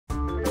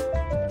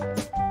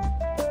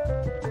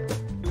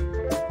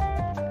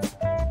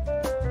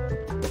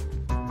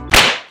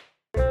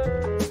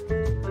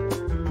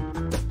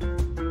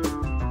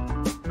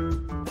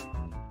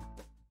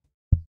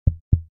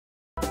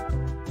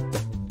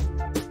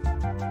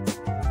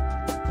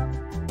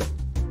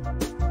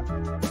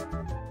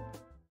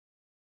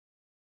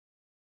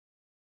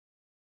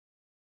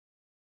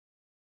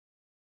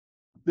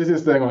this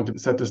is then going to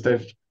set the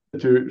stage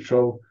to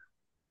show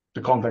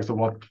the context of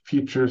what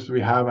features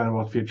we have and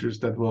what features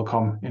that will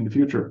come in the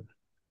future.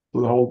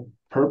 So the whole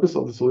purpose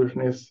of the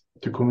solution is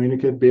to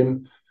communicate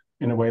BIM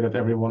in a way that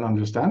everyone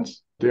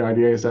understands. The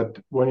idea is that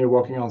when you're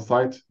walking on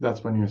site,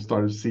 that's when you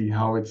start to see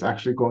how it's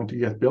actually going to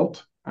get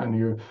built, and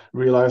you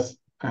realize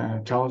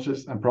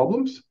challenges and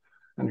problems,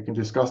 and you can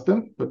discuss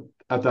them. But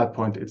at that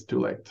point, it's too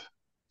late.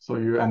 So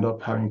you end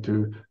up having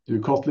to do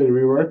costly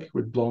rework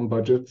with blown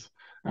budgets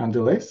and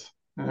delays,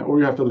 or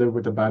you have to live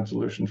with a bad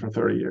solution for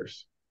 30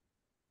 years.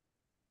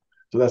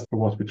 So that's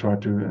what we try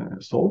to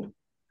solve.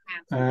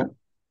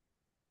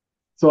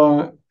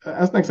 So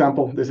as an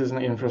example, this is an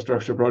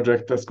infrastructure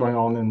project that's going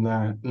on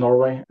in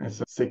Norway.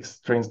 It's 6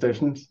 train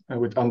stations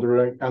with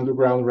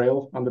underground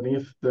rail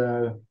underneath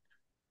the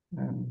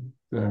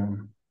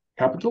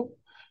capital.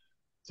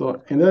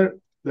 So in there,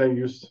 they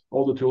use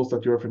all the tools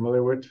that you're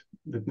familiar with.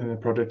 The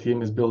project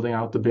team is building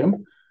out the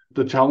BIM.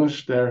 The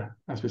challenge there,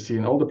 as we see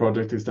in all the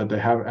projects, is that they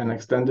have an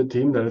extended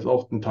team that is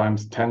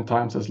oftentimes 10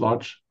 times as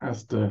large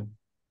as the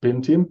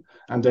BIM team,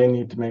 and they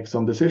need to make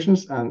some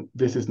decisions, and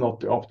this is not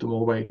the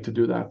optimal way to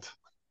do that.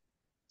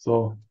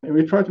 So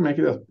we try to make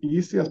it as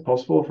easy as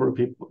possible for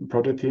the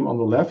project team on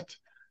the left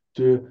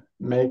to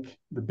make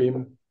the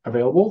BIM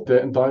available,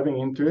 diving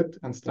into it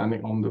and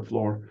standing on the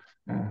floor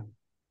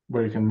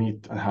where you can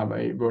meet and have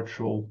a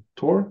virtual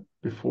tour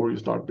before you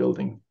start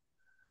building.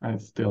 And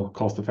it's still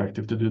cost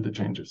effective to do the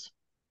changes.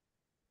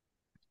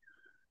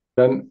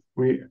 Then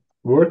we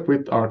work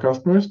with our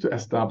customers to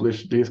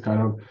establish these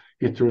kind of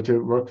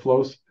iterative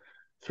workflows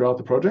throughout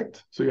the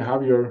project. So you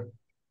have your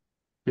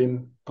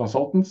BIM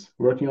consultants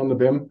working on the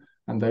BIM,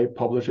 and they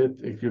publish it.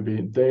 It could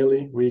be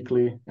daily,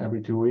 weekly,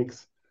 every 2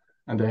 weeks,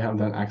 and they have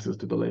then access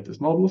to the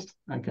latest models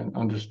and can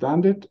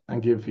understand it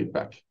and give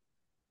feedback.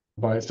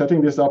 By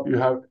setting this up, you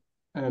have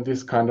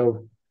this kind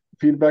of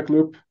feedback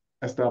loop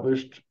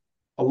established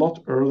a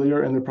lot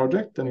earlier in the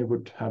project than you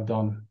would have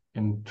done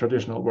in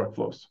traditional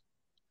workflows.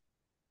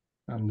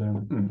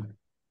 And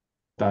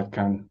that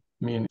can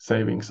mean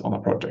savings on a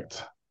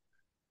project.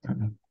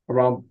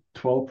 Around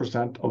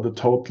 12% of the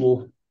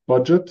total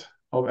budget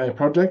of a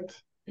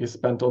project is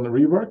spent on the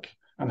rework,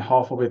 and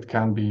half of it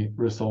can be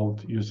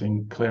resolved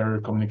using clearer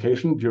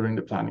communication during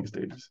the planning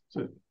stages.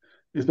 So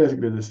it's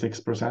basically the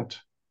 6%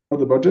 of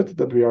the budget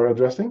that we are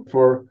addressing.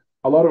 For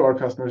a lot of our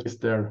customers, is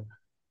their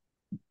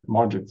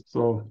margins.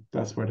 So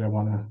that's where they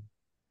want to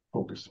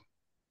focus.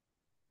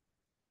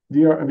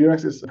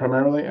 VREX is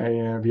primarily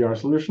a VR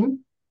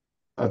solution,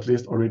 at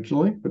least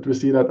originally, but we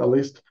see that at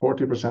least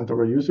 40% of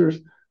our users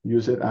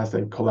use it as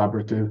a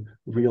collaborative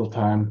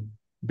real-time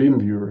BIM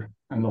viewer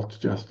and not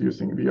just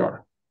using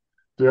VR.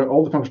 So you have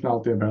all the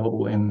functionality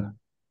available in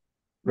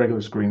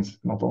regular screens,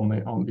 not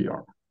only on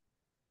VR.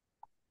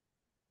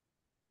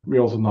 We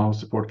also now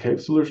support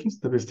cave solutions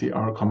that we see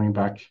are coming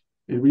back.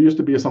 We used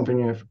to be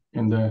something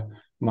in the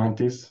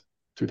 90s,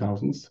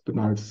 2000s, but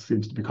now it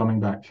seems to be coming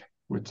back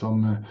with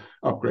some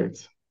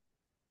upgrades,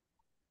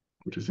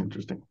 which is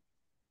interesting.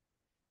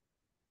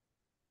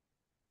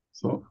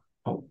 So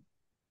you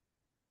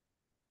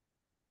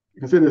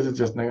can see this is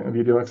just a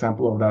video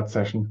example of that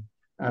session.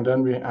 And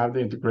then we have the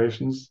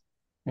integrations.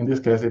 In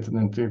this case, it's an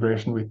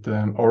integration with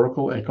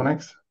Oracle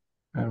Aconex.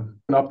 Open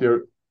up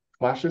your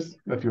flashes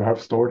that you have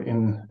stored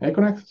in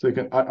Aconex, so you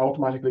can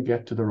automatically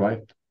get to the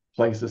right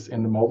places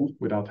in the model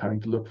without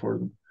having to look for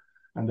them,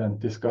 and then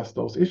discuss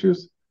those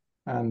issues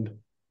and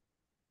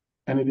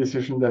any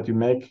decision that you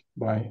make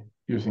by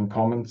using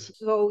comments.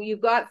 So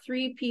you've got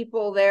 3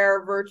 people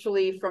there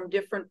virtually from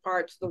different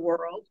parts of the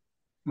world.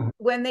 Mm-hmm.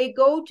 When they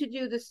go to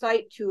do the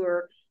site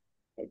tour,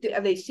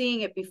 are they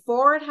seeing it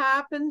before it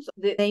happens?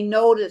 They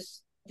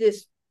notice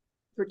this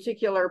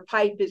particular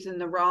pipe is in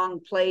the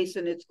wrong place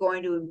and it's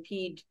going to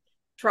impede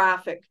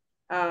traffic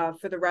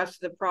for the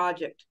rest of the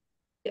project.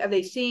 Are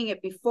they seeing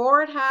it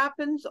before it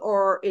happens,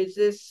 or is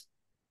this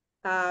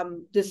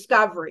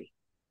discovery?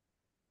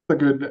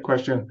 That's a good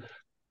question.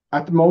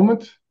 At the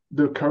moment,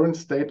 the current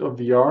state of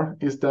VR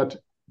is that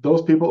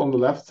those people on the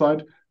left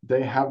side,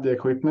 they have the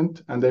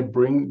equipment and they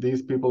bring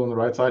these people on the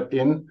right side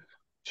in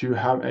to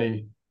have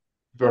a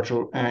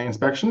virtual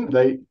inspection.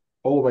 They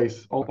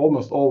almost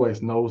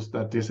always knows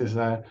that this is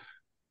a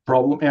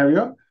problem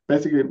area,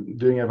 basically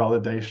doing a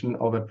validation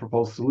of a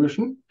proposed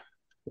solution.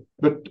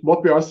 But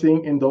what we are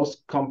seeing in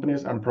those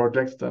companies and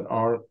projects that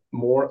are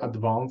more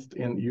advanced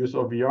in use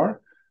of VR,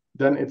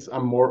 then it's a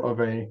more of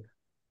a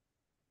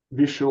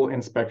visual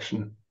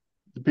inspection.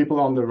 The people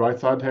on the right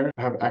side here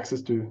have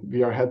access to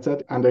VR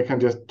headset, and they can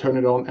just turn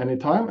it on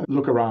anytime and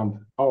look around.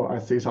 Oh, I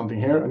see something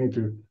here. I need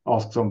to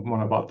ask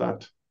someone about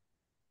that.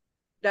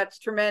 That's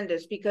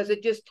tremendous, because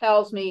it just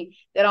tells me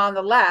that on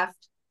the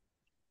left,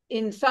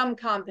 in some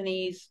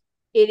companies,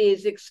 it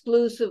is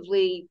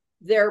exclusively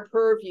their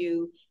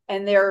purview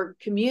and they're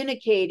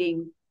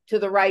communicating to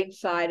the right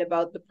side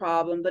about the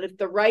problem. But if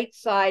the right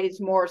side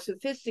is more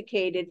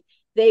sophisticated,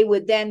 they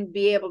would then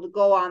be able to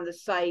go on the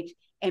site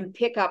and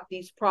pick up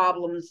these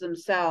problems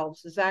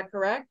themselves. Is that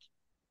correct?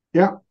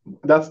 Yeah,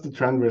 that's the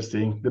trend we're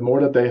seeing. The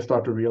more that they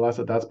start to realize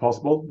that that's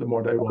possible, the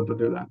more they want to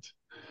do that.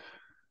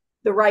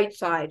 the right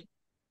side.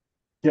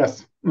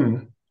 Yes.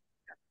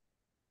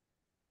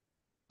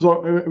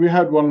 So we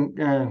had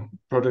one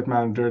project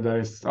manager that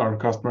is our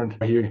customer.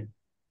 He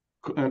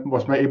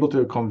was able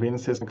to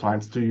convince his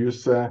clients to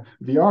use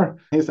VR.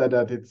 He said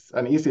that it's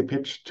an easy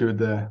pitch to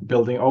the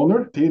building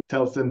owner. He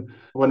tells them,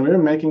 when we're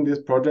making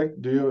this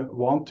project, do you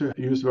want to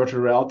use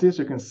virtual reality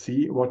so you can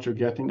see what you're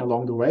getting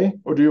along the way?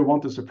 Or do you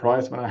want a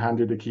surprise when I hand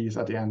you the keys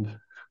at the end?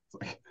 It's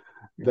like,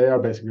 they are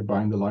basically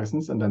buying the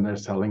license and then they're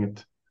selling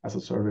it as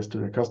a service to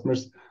their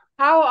customers.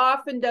 How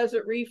often does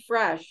it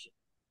refresh?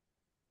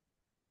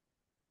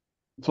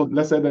 So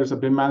let's say there's a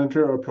BIM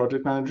manager or a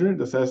project manager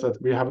that says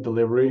that we have a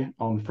delivery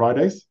on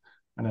Fridays,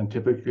 and then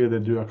typically they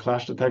do a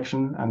clash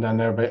detection, and then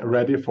they're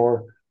ready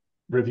for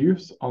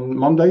reviews on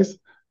Mondays.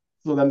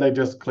 So then they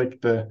just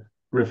click the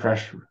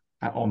refresh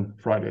on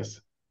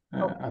Fridays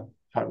at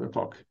 5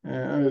 o'clock.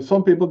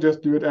 Some people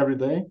just do it every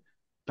day.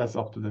 That's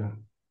up to the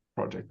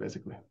project,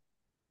 basically.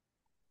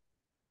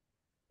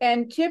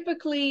 And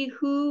typically,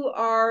 who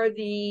are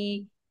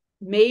the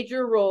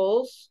major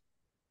roles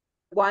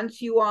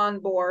once you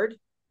onboard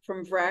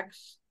from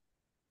VREX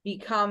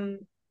become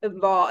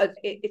involved?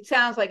 It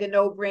sounds like a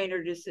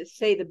no-brainer to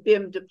say the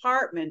BIM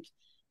department,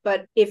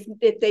 but if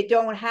they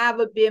don't have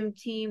a BIM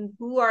team,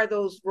 who are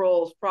those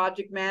roles?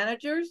 Project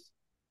managers?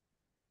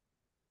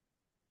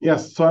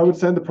 Yes, so I would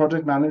say the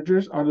project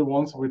managers are the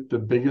ones with the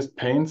biggest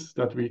pains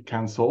that we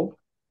can solve,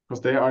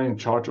 because they are in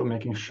charge of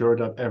making sure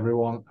that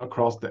everyone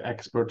across the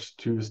experts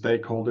to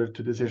stakeholders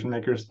to decision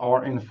makers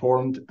are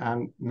informed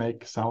and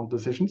make sound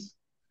decisions.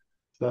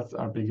 So that's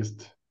our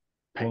biggest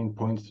pain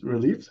points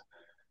relieved.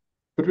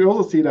 But we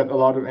also see that a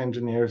lot of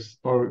engineers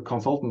or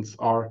consultants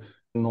are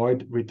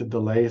annoyed with the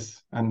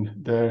delays and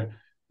their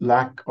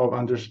lack of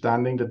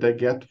understanding that they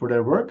get for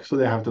their work. So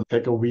they have to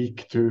take a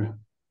week to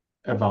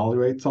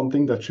evaluate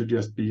something that should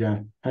just be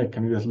a, hey,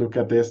 can you just look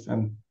at this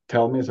and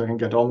tell me so I can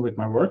get on with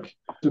my work,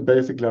 to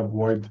basically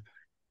avoid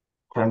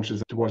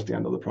crunches towards the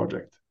end of the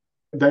project.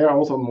 They are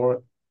also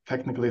more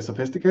technically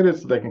sophisticated,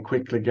 so they can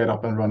quickly get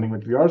up and running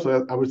with VR.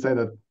 So I would say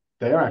that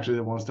they are actually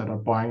the ones that are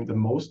buying the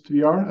most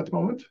VR at the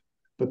moment.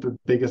 But the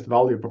biggest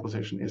value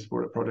proposition is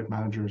for the project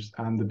managers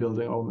and the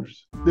building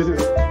owners. This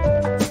is